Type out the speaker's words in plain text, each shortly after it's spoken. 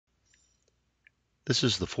This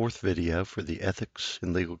is the fourth video for the Ethics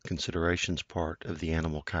and Legal Considerations part of the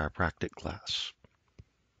Animal Chiropractic class.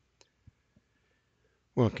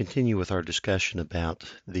 We'll continue with our discussion about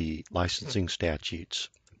the licensing statutes.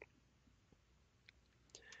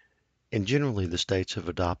 And generally, the states have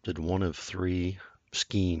adopted one of three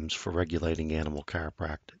schemes for regulating animal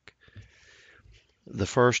chiropractic. The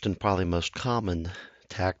first and probably most common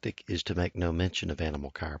tactic is to make no mention of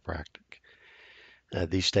animal chiropractic.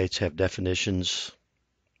 These states have definitions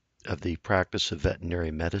of the practice of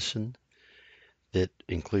veterinary medicine that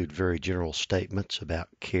include very general statements about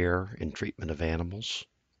care and treatment of animals,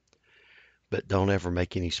 but don't ever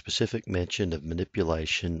make any specific mention of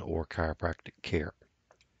manipulation or chiropractic care.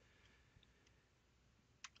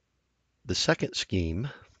 The second scheme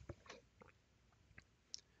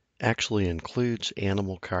actually includes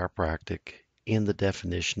animal chiropractic in the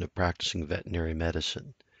definition of practicing veterinary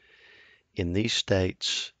medicine. In these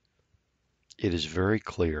states, it is very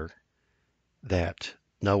clear that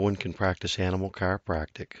no one can practice animal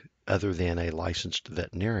chiropractic other than a licensed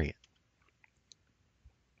veterinarian.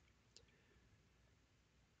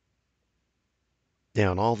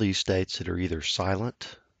 Now, in all these states that are either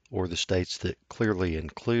silent or the states that clearly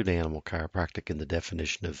include animal chiropractic in the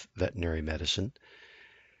definition of veterinary medicine,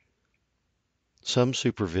 some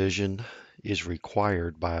supervision is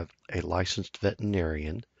required by a licensed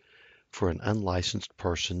veterinarian for an unlicensed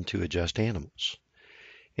person to adjust animals.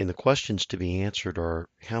 And the questions to be answered are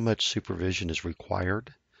how much supervision is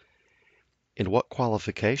required and what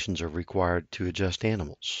qualifications are required to adjust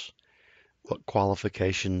animals. What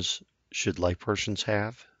qualifications should laypersons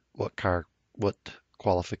have? What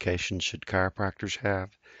qualifications should chiropractors have?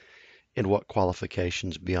 And what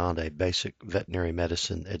qualifications beyond a basic veterinary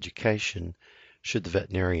medicine education should the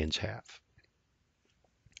veterinarians have?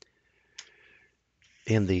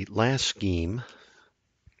 And the last scheme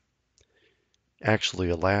actually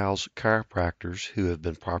allows chiropractors who have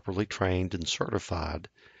been properly trained and certified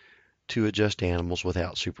to adjust animals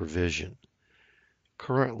without supervision.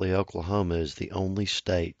 Currently, Oklahoma is the only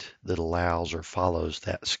state that allows or follows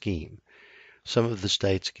that scheme. Some of the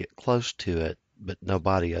states get close to it, but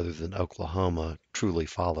nobody other than Oklahoma truly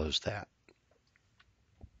follows that.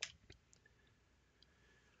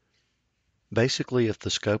 Basically, if the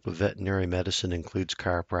scope of veterinary medicine includes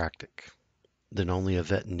chiropractic, then only a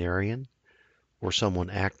veterinarian or someone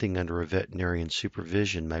acting under a veterinarian's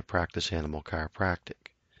supervision may practice animal chiropractic.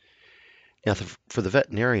 Now, for the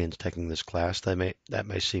veterinarians taking this class, that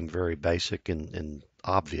may seem very basic and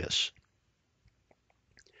obvious.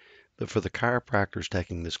 But for the chiropractors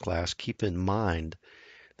taking this class, keep in mind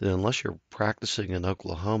that unless you're practicing in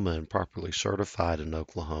Oklahoma and properly certified in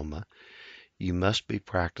Oklahoma, you must be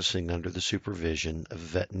practicing under the supervision of a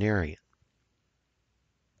veterinarian.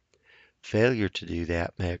 Failure to do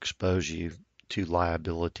that may expose you to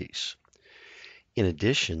liabilities. In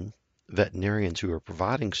addition, veterinarians who are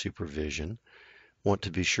providing supervision want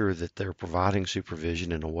to be sure that they're providing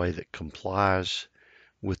supervision in a way that complies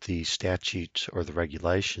with the statutes or the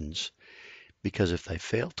regulations, because if they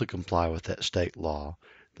fail to comply with that state law,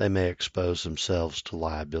 they may expose themselves to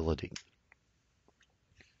liability.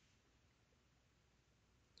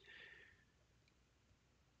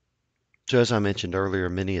 So as I mentioned earlier,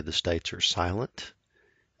 many of the states are silent.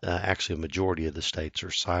 Actually, a majority of the states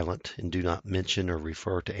are silent and do not mention or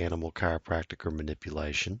refer to animal chiropractic or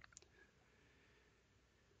manipulation.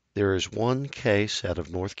 There is one case out of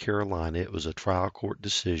North Carolina. It was a trial court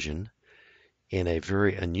decision in a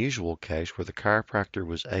very unusual case where the chiropractor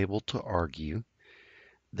was able to argue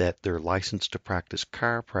that their license to practice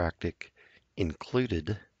chiropractic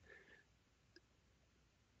included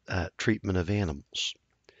treatment of animals.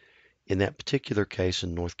 In that particular case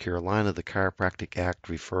in North Carolina, the Chiropractic Act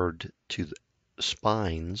referred to the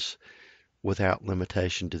spines without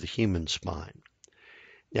limitation to the human spine.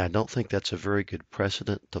 Now, I don't think that's a very good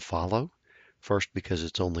precedent to follow. First, because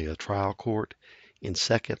it's only a trial court. And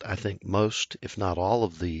second, I think most, if not all,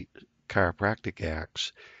 of the chiropractic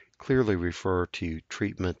acts clearly refer to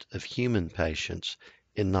treatment of human patients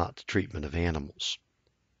and not the treatment of animals.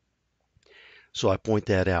 So I point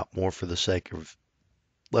that out more for the sake of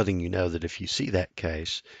letting you know that if you see that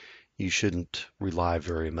case, you shouldn't rely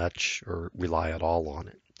very much or rely at all on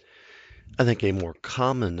it. I think a more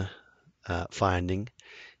common finding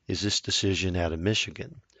is this decision out of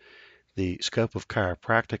Michigan. The scope of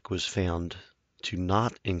chiropractic was found to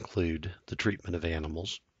not include the treatment of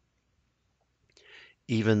animals,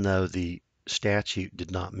 even though the statute did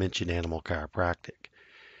not mention animal chiropractic.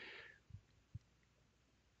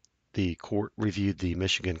 The court reviewed the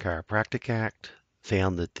Michigan Chiropractic Act,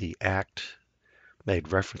 found that the act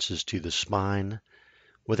made references to the spine,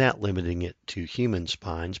 without limiting it to human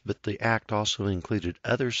spines, but the Act also included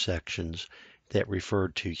other sections that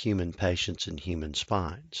referred to human patients and human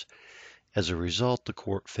spines. As a result, the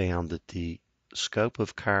court found that the scope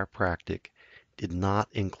of chiropractic did not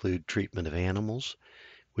include treatment of animals,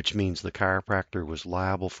 which means the chiropractor was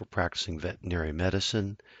liable for practicing veterinary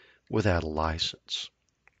medicine without a license.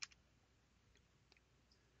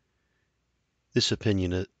 This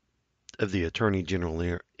opinion of the Attorney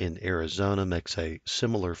General in Arizona makes a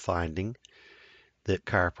similar finding that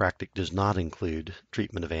chiropractic does not include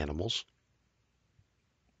treatment of animals.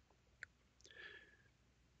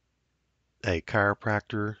 A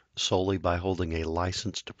chiropractor, solely by holding a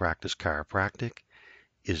license to practice chiropractic,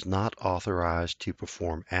 is not authorized to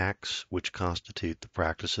perform acts which constitute the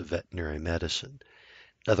practice of veterinary medicine.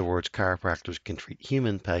 In other words, chiropractors can treat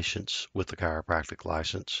human patients with a chiropractic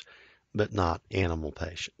license, but not animal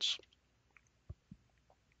patients.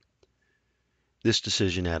 This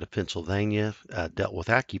decision out of Pennsylvania dealt with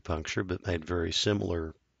acupuncture, but made very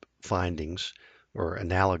similar findings or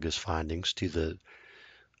analogous findings to the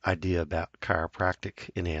idea about chiropractic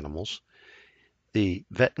in animals. The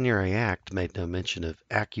Veterinary Act made no mention of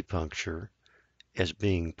acupuncture as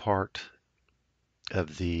being part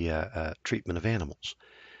of the treatment of animals.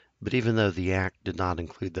 But even though the Act did not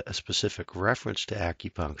include a specific reference to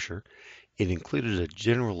acupuncture, it included a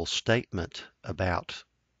general statement about,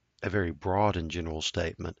 a very broad and general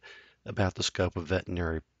statement about the scope of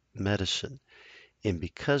veterinary medicine. And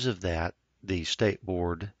because of that, the state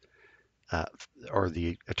board, or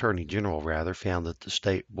the Attorney General rather, found that the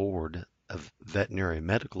state board of veterinary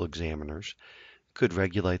medical examiners could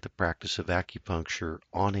regulate the practice of acupuncture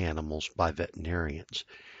on animals by veterinarians.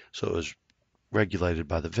 So it was regulated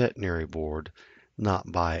by the veterinary board, not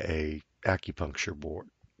by a acupuncture board.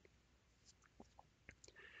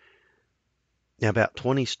 Now, about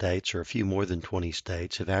 20 states, or a few more than 20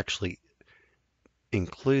 states, have actually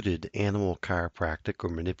included animal chiropractic or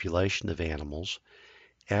manipulation of animals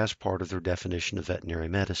as part of their definition of veterinary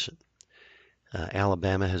medicine.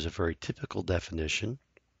 Alabama has a very typical definition.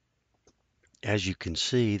 As you can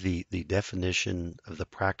see, the definition of the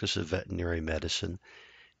practice of veterinary medicine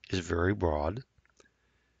is very broad.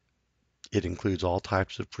 It includes all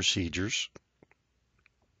types of procedures,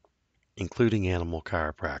 including animal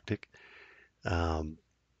chiropractic. And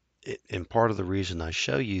part of the reason I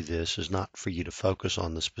show you this is not for you to focus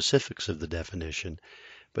on the specifics of the definition,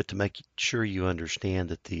 but to make sure you understand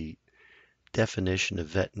that the definition of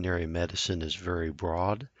veterinary medicine is very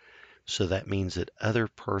broad. So that means that other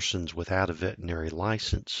persons without a veterinary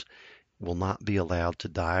license will not be allowed to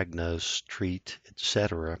diagnose, treat,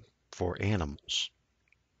 etc. for animals.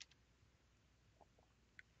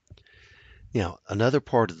 Now, another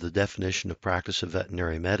part of the definition of practice of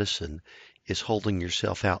veterinary medicine is holding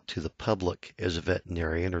yourself out to the public as a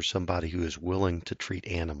veterinarian or somebody who is willing to treat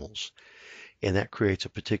animals. And that creates a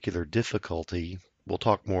particular difficulty. We'll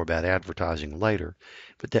talk more about advertising later,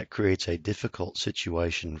 but that creates a difficult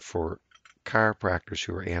situation for chiropractors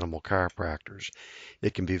who are animal chiropractors.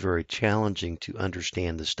 It can be very challenging to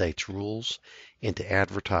understand the state's rules and to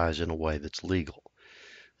advertise in a way that's legal.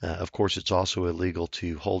 Of course, it's also illegal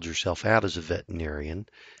to hold yourself out as a veterinarian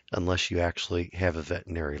unless you actually have a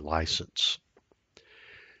veterinary license.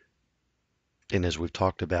 And as we've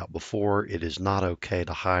talked about before, it is not okay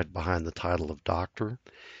to hide behind the title of doctor.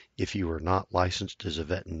 If you are not licensed as a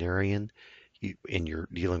veterinarian and you're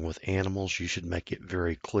dealing with animals, you should make it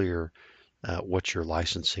very clear what your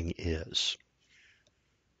licensing is.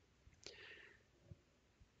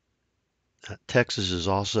 Texas has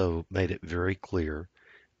also made it very clear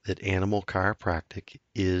that animal chiropractic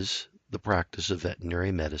is the practice of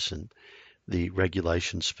veterinary medicine. The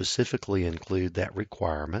regulations specifically include that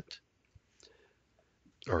requirement,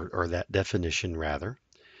 or that definition rather.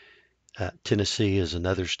 Tennessee is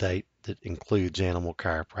another state that includes animal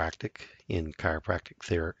chiropractic in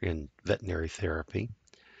in veterinary therapy.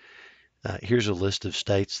 Here's a list of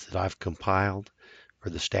states that I've compiled, or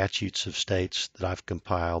the statutes of states that I've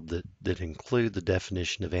compiled that include the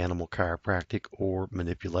definition of animal chiropractic or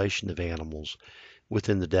manipulation of animals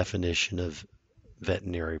within the definition of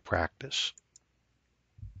veterinary practice.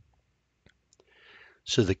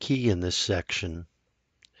 So the key in this section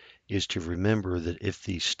is to remember that if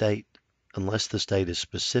the state, unless the state is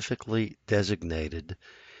specifically designated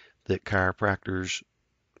that chiropractors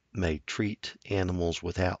may treat animals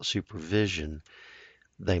without supervision,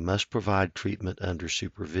 they must provide treatment under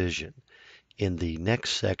supervision. In the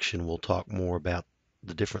next section, we'll talk more about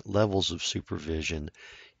the different levels of supervision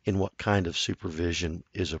and what kind of supervision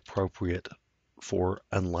is appropriate for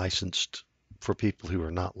people who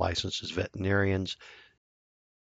are not licensed as veterinarians